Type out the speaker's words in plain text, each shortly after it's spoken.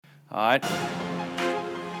All right.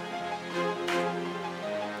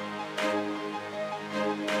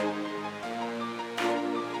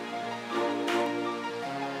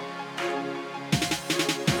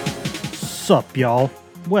 Sup, y'all?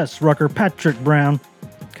 Wes Rucker, Patrick Brown,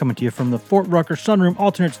 coming to you from the Fort Rucker Sunroom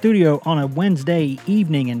Alternate Studio on a Wednesday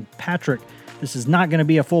evening. And Patrick, this is not going to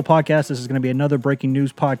be a full podcast. This is going to be another breaking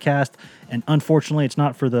news podcast. And unfortunately, it's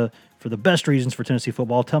not for the best reasons for Tennessee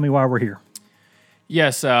football. Tell me why we're here.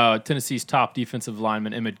 Yes, Tennessee's top defensive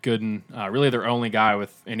lineman, Emmett Gooden, really their only guy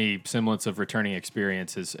with any semblance of returning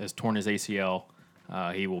experience, has torn his ACL.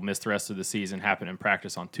 He will miss the rest of the season. Happened in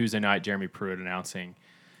practice on Tuesday night. Jeremy Pruitt announcing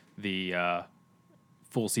the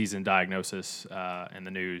full season diagnosis and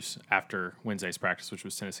the news after Wednesday's practice, which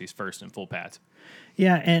was Tennessee's first in full pads.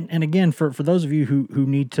 Yeah, and again, for those of you who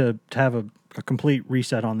need to have a complete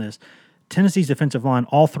reset on this, Tennessee's defensive line,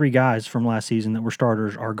 all three guys from last season that were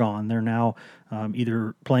starters are gone. They're now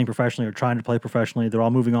either playing professionally or trying to play professionally. They're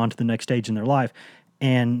all moving on to the next stage in their life.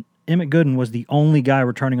 And Emmett Gooden was the only guy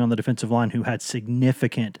returning on the defensive line who had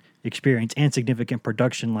significant experience and significant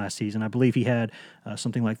production last season. I believe he had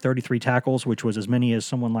something like 33 tackles, which was as many as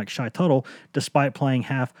someone like Shai Tuttle, despite playing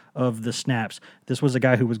half of the snaps. This was a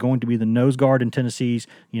guy who was going to be the nose guard in Tennessee's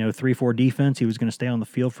 3-4 defense. He was going to stay on the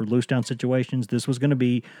field for loose down situations. This was going to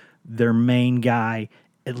be their main guy,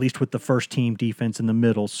 at least with the first team defense in the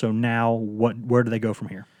middle. So now, where do they go from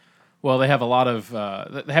here? Well, they have a lot of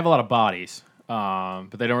bodies,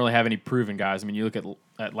 but they don't really have any proven guys. I mean, you look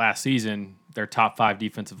at last season, their top 5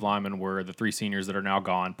 defensive linemen were the 3 seniors that are now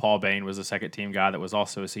gone. Paul Bain was a second team guy that was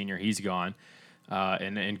also a senior. He's gone.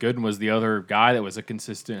 And Gooden was the other guy that was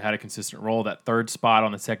had a consistent role. That third spot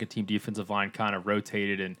on the second team defensive line kind of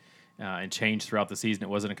rotated and changed throughout the season. It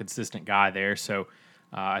wasn't a consistent guy there. So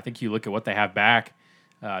I think you look at what they have back,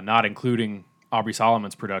 not including Aubrey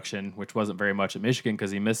Solomon's production, which wasn't very much at Michigan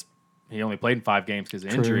because he only played in 5 games because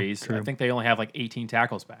of injuries. True. I think they only have like 18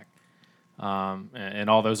 tackles back. And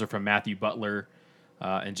all those are from Matthew Butler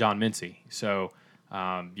and John Mincy. So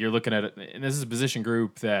you're looking at it, and this is a position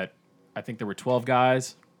group that I think there were 12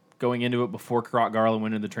 guys going into it before Karat Garland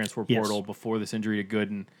went into the transfer portal, before this injury to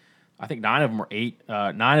Gooden. I think 9 of them were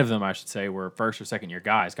 9 of them, I should say, were first or second year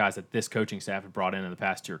guys that this coaching staff had brought in the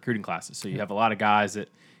past 2 recruiting classes. So you have a lot of guys that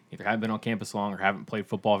either haven't been on campus long or haven't played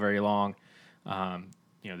football very long.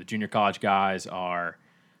 The junior college guys are,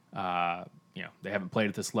 they haven't played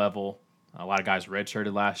at this level. A lot of guys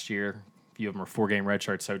redshirted last year. A few of them are 4-game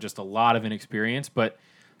redshirts, so just a lot of inexperience. But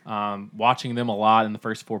watching them a lot in the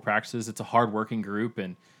first 4 practices, it's a hard-working group.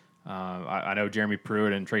 And I know Jeremy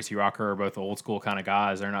Pruitt and Tracy Rocker are both old-school kind of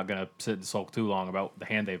guys. They're not going to sit and sulk too long about the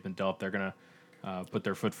hand they've been dealt. They're going to put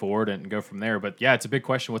their foot forward and go from there. But, yeah, it's a big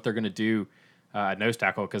question what they're going to do at nose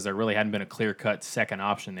tackle because there really hadn't been a clear-cut second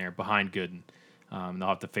option there behind Gooden. They'll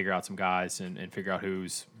have to figure out some guys and figure out who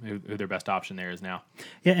their best option there is now.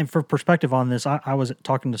 Yeah, and for perspective on this, I was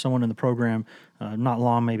talking to someone in the program not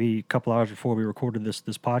long, maybe a couple hours before we recorded this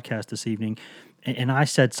podcast this evening, and I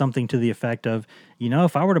said something to the effect of,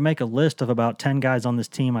 if I were to make a list of about 10 guys on this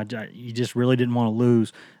team, you just really didn't want to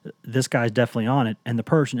lose, this guy's definitely on it. And the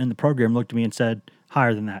person in the program looked at me and said,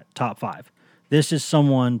 higher than that, top 5. This is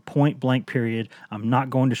someone, point blank, period. I'm not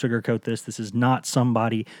going to sugarcoat this. This is not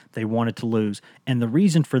somebody they wanted to lose. And the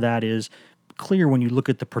reason for that is clear when you look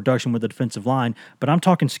at the production with the defensive line, but I'm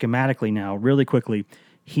talking schematically now, really quickly.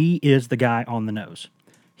 He is the guy on the nose.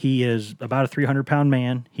 He is about a 300-pound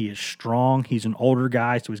man. He is strong. He's an older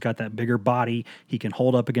guy, so he's got that bigger body. He can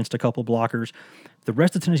hold up against a couple blockers. The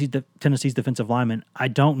rest of Tennessee's defensive linemen, I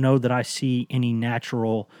don't know that I see any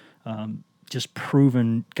natural just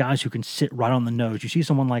proven guys who can sit right on the nose. You see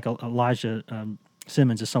someone like Elijah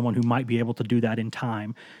Simmons as someone who might be able to do that in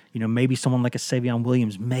time. Maybe someone like a Savion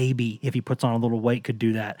Williams, maybe if he puts on a little weight, could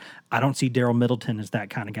do that. I don't see Daryl Middleton as that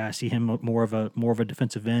kind of guy. I see him more of a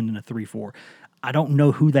defensive end in a 3-4. I don't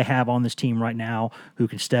know who they have on this team right now who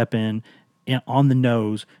can step in on the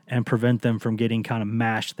nose and prevent them from getting kind of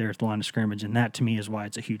mashed there at the line of scrimmage, and that to me is why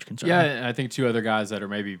it's a huge concern. Yeah, and I think 2 other guys that are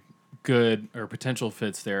maybe good or potential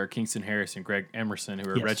fits there, Kingston Harris and Greg Emerson, who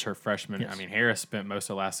are redshirt freshmen. Yes. I mean, Harris spent most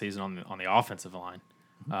of last season on the offensive line,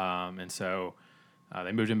 and so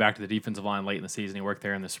they moved him back to the defensive line late in the season. He worked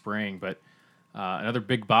there in the spring, but another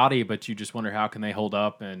big body. But you just wonder how can they hold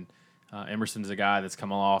up. And Emerson's a guy that's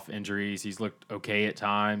come off injuries. He's looked okay at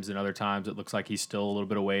times, and other times it looks like he's still a little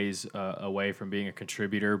bit of ways away from being a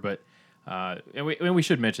contributor. But And we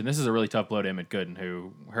should mention this is a really tough blow to Emmett Gooden,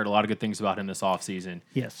 who heard a lot of good things about him this offseason.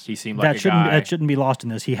 Yes, he seemed like that shouldn't be lost in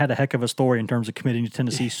this. He had a heck of a story in terms of committing to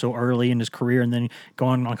Tennessee so early in his career, and then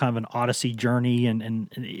going on kind of an odyssey journey, and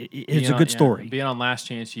it's a good story. Being on Last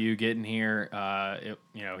Chance U, getting here,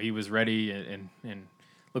 he was ready and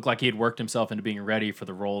looked like he had worked himself into being ready for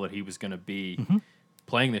the role that he was going to be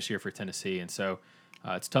playing this year for Tennessee, and so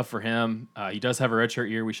it's tough for him. He does have a redshirt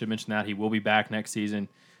year. We should mention that he will be back next season.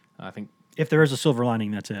 I think if there is a silver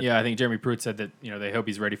lining, that's it. Yeah, I think Jeremy Pruitt said that they hope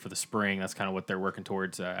he's ready for the spring. That's kind of what they're working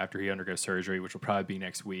towards after he undergoes surgery, which will probably be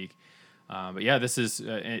next week. But yeah, this is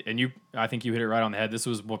I think you hit it right on the head. This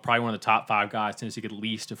was probably one of the top 5 guys Tennessee could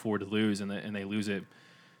least afford to lose, and they lose it.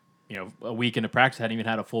 A week into practice, hadn't even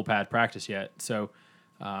had a full pad practice yet. So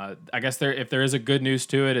I guess if there is a good news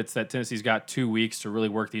to it, it's that Tennessee's got 2 weeks to really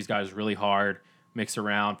work these guys really hard, mix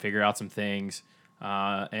around, figure out some things,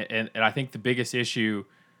 and I think the biggest issue.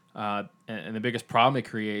 And the biggest problem it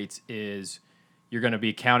creates is you're going to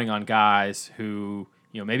be counting on guys who,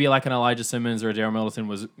 maybe like an Elijah Simmons or a Daryl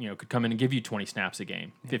Middleton could come in and give you 20 snaps a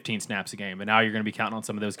game, 15 snaps a game. But now you're going to be counting on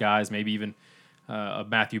some of those guys, maybe even a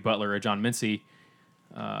Matthew Butler or a John Mincy.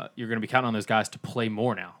 You're going to be counting on those guys to play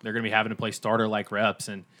more now. They're going to be having to play starter-like reps,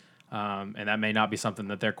 and that may not be something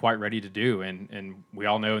that they're quite ready to do. And we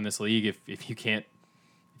all know in this league, if you can't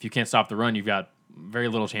stop the run, you've got very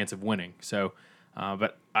little chance of winning. So.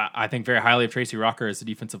 But I think very highly of Tracy Rocker as the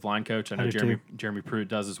defensive line coach. I know Jeremy Pruitt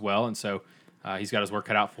does as well, and so he's got his work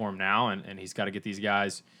cut out for him now, and he's got to get these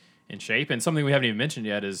guys in shape. And something we haven't even mentioned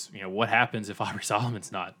yet is what happens if Aubrey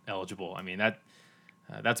Solomon's not eligible. I mean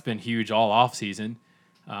that's been huge all off season.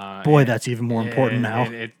 That's even more important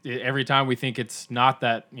now. Every time we think it's not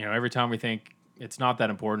that, every time we think it's not that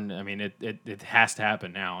important, I mean it has to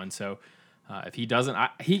happen now, and so. If he doesn't,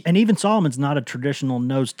 and even Solomon's not a traditional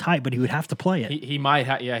nose tight, but he would have to play it. He might,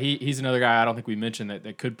 he's another guy I don't think we mentioned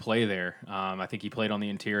that could play there. I think he played on the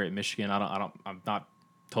interior at Michigan. I'm not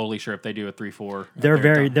totally sure if they do a 3-4.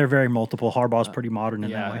 They're very multiple. Harbaugh's pretty modern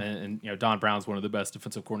in that way. And Don Brown's one of the best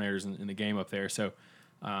defensive coordinators in the game up there. So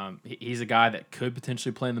he's a guy that could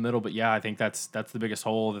potentially play in the middle. But I think that's the biggest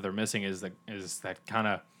hole that they're missing is that kind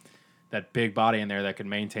of that big body in there that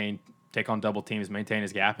can take on double teams, maintain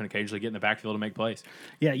his gap, and occasionally get in the backfield to make plays.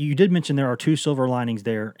 Yeah, you did mention there are 2 silver linings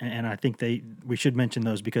there, and I think we should mention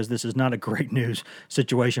those because this is not a great news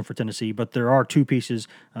situation for Tennessee, but there are 2 pieces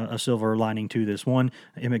of silver lining to this. One,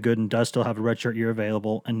 Emmett Gooden does still have a redshirt year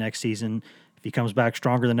available, and next season, if he comes back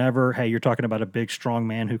stronger than ever, hey, you're talking about a big, strong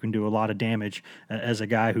man who can do a lot of damage as a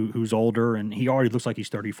guy who's older, and he already looks like he's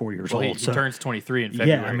 34 years old. He turns 23 in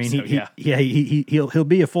February. Yeah, I mean, he'll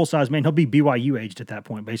be a full-size man. He'll be BYU aged at that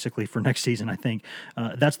point, basically, for next season, I think.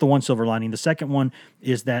 That's the one silver lining. The second one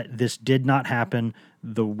is that this did not happen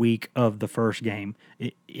the week of the first game. And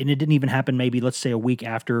it didn't even happen maybe, let's say, a week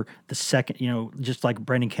after the second, just like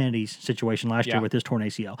Brandon Kennedy's situation last year with his torn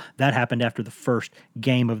ACL. That happened after the first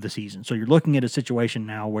game of the season. So you're looking at a situation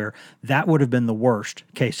now where that would have been the worst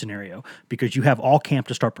case scenario because you have all camp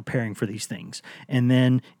to start preparing for these things. And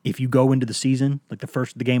then if you go into the season, like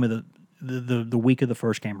the game of the week of the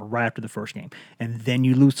first game or right after the first game, and then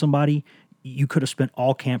you lose somebody, you could have spent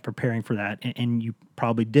all camp preparing for that, and you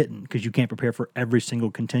probably didn't because you can't prepare for every single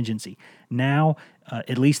contingency. Now,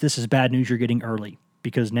 at least this is bad news you're getting early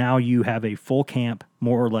because now you have a full camp,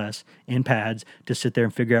 more or less, in pads to sit there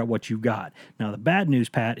and figure out what you've got. Now, the bad news,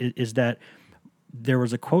 Pat, is that there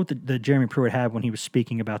was a quote that Jeremy Pruitt had when he was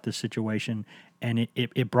speaking about this situation, and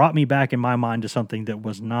it brought me back in my mind to something that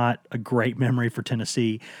was not a great memory for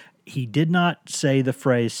Tennessee. He did not say the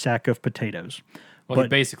phrase sack of potatoes. Well, he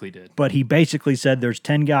basically did. But he basically said there's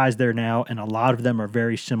 10 guys there now, and a lot of them are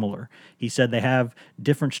very similar. He said they have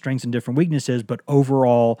different strengths and different weaknesses, but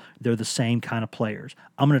overall, they're the same kind of players.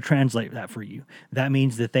 I'm going to translate that for you. That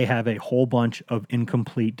means that they have a whole bunch of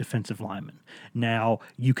incomplete defensive linemen. Now,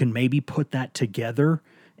 you can maybe put that together,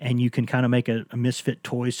 and you can kind of make a misfit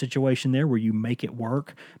toys situation there where you make it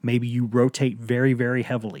work. Maybe you rotate very, very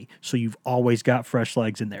heavily, so you've always got fresh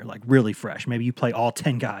legs in there, like really fresh. Maybe you play all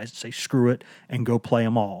 10 guys, say screw it, and go play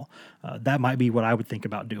them all. That might be what I would think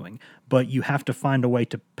about doing. But you have to find a way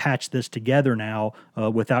to patch this together now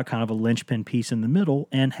without kind of a linchpin piece in the middle.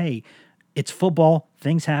 And, hey, it's football.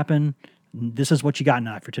 Things happen. This is what you got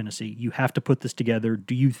now for Tennessee. You have to put this together.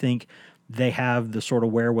 Do you think they have the sort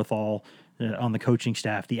of wherewithal on the coaching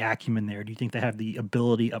staff, the acumen there? Do you think they have the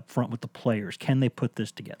ability up front with the players? Can they put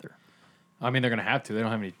this together? I mean, they're going to have to. They don't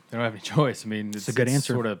have any choice. I mean, it's a good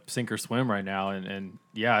answer. Sort of sink or swim right now. And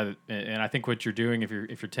I think what you're doing if you're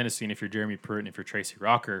Tennessee and if you're Jeremy Pruitt and if you're Tracy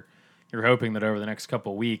Rocker, you're hoping that over the next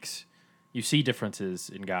couple of weeks you see differences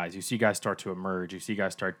in guys. You see guys start to emerge. You see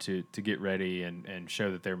guys start to get ready and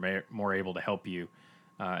show that they're more able to help you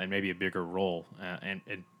and maybe a bigger role. And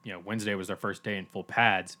Wednesday was their first day in full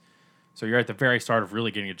pads. So you're at the very start of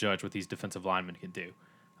really getting a judge what these defensive linemen can do.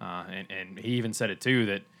 And he even said it too,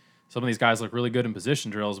 that some of these guys look really good in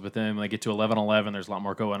position drills, but then when they get to 11-11, there's a lot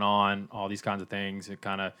more going on, all these kinds of things. It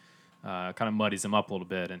kind of muddies them up a little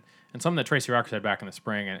bit. And something that Tracy Rocker said back in the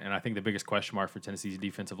spring, and I think the biggest question mark for Tennessee's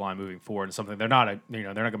defensive line moving forward, and something they're not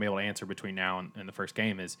going to be able to answer between now and the first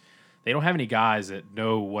game, is they don't have any guys that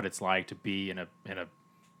know what it's like to be in a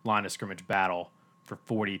line of scrimmage battle for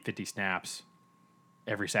 40, 50 snaps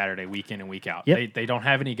every Saturday, week in and week out. Yep. They don't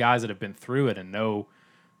have any guys that have been through it and know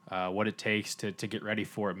what it takes to get ready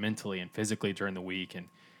for it mentally and physically during the week,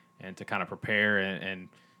 and to kind of prepare and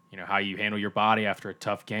how you handle your body after a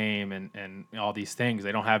tough game and all these things.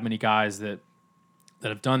 They don't have many guys that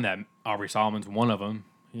have done that. Aubrey Solomon's one of them.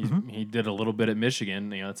 He did a little bit at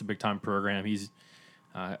Michigan. It's a big time program. He's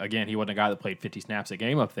again, he wasn't a guy that played 50 snaps a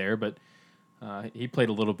game up there, but he played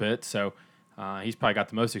a little bit. So he's probably got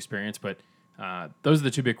the most experience. But those are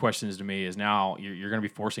the two big questions to me. Is now you're going to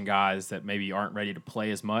be forcing guys that maybe aren't ready to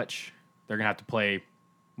play as much. They're going to have to play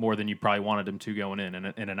more than you probably wanted them to going in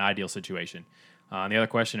an ideal situation. And the other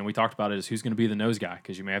question, and we talked about it, is who's going to be the nose guy,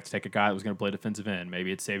 because you may have to take a guy that was going to play defensive end.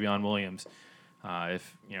 Maybe it's Savion Williams.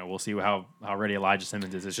 We'll see how ready Elijah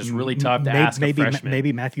Simmons is. It's just really tough to ask a freshman.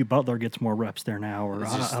 Maybe Matthew Butler gets more reps there now, or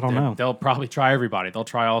I don't know. They'll probably try everybody. They'll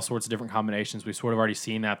try all sorts of different combinations. We've sort of already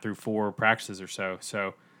seen that through 4 practices or so.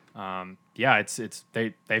 So,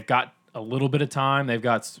 they've got a little bit of time. They've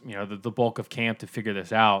got the bulk of camp to figure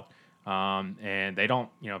this out. And they don't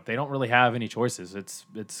really have any choices.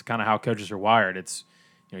 It's kind of how coaches are wired. It's,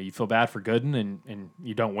 you feel bad for Gooden and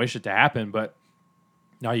you don't wish it to happen, but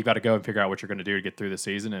now you've got to go and figure out what you're going to do to get through the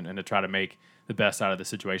season and to try to make the best out of the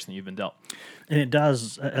situation that you've been dealt. And it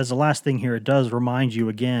does, as the last thing here, it does remind you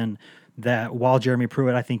again that while Jeremy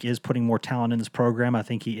Pruitt, I think, is putting more talent in this program, I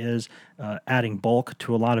think he is adding bulk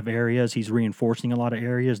to a lot of areas. He's reinforcing a lot of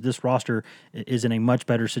areas. This roster is in a much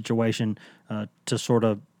better situation to sort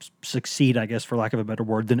of succeed, I guess, for lack of a better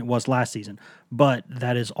word, than it was last season. But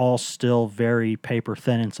that is all still very paper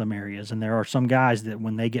thin in some areas. And there are some guys that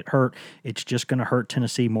when they get hurt, it's just going to hurt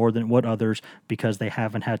Tennessee more than it would others because they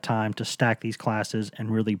haven't had time to stack these classes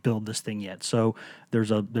and really build this thing yet. So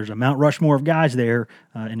there's a Mount Rushmore of guys there,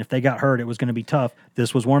 and if they got hurt, it was going to be tough.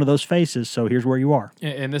 This was one of those faces, so here's where you are.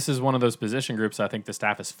 And this is one of those position groups I think the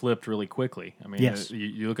staff has flipped really quickly. I mean, yes.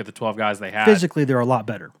 You look at the 12 guys they had. Physically, they're a lot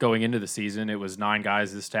better. Going into the season, it was 9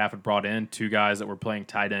 guys the staff had brought in, 2 guys that were playing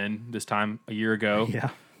tight end this time a year ago. Yeah.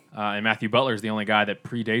 And Matthew Butler is the only guy that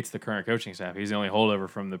predates the current coaching staff. He's the only holdover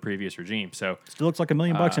from the previous regime. So still looks like $1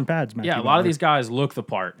 million in pads, Matthew Butler. A lot of these guys look the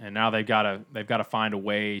part, and now they've got to find a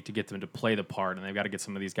way to get them to play the part, and they've got to get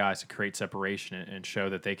some of these guys to create separation and show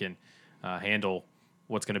that they can handle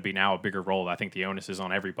what's going to be now a bigger role. I think the onus is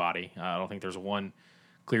on everybody. I don't think there's one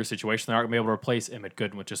clear situation. They're not going to be able to replace Emmett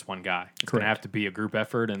Gooden with just one guy. It's going to have to be a group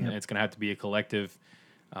effort, and it's going to have to be a collective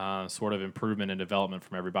sort of improvement and development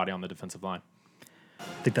from everybody on the defensive line.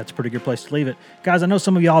 I think that's a pretty good place to leave it. Guys, I know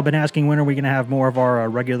some of y'all have been asking when are we going to have more of our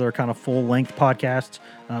regular kind of full-length podcasts.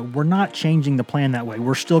 We're not changing the plan that way.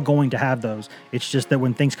 We're still going to have those. It's just that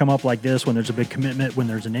when things come up like this, when there's a big commitment, when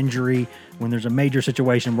there's an injury, when there's a major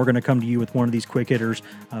situation, we're going to come to you with one of these quick hitters.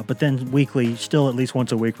 But then weekly, still at least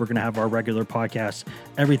once a week, we're going to have our regular podcasts.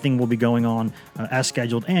 Everything will be going on as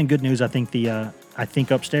scheduled. And good news, I think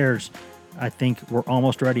upstairs, I think we're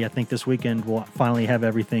almost ready. I think this weekend we'll finally have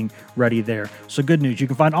everything ready there. So good news. You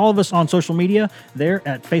can find all of us on social media there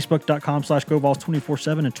at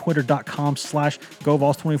facebook.com/GoVols247 and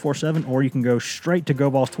twitter.com/GoVols247, or you can go straight to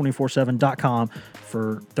GoVols247.com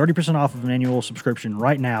for 30% off of an annual subscription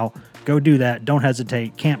right now. Go do that. Don't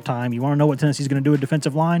hesitate. Camp time. You want to know what Tennessee's going to do at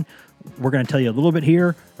defensive line? We're going to tell you a little bit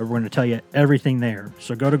here, or we're going to tell you everything there.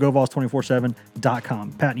 So go to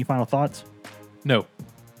GoVols247.com. Pat, any final thoughts? No.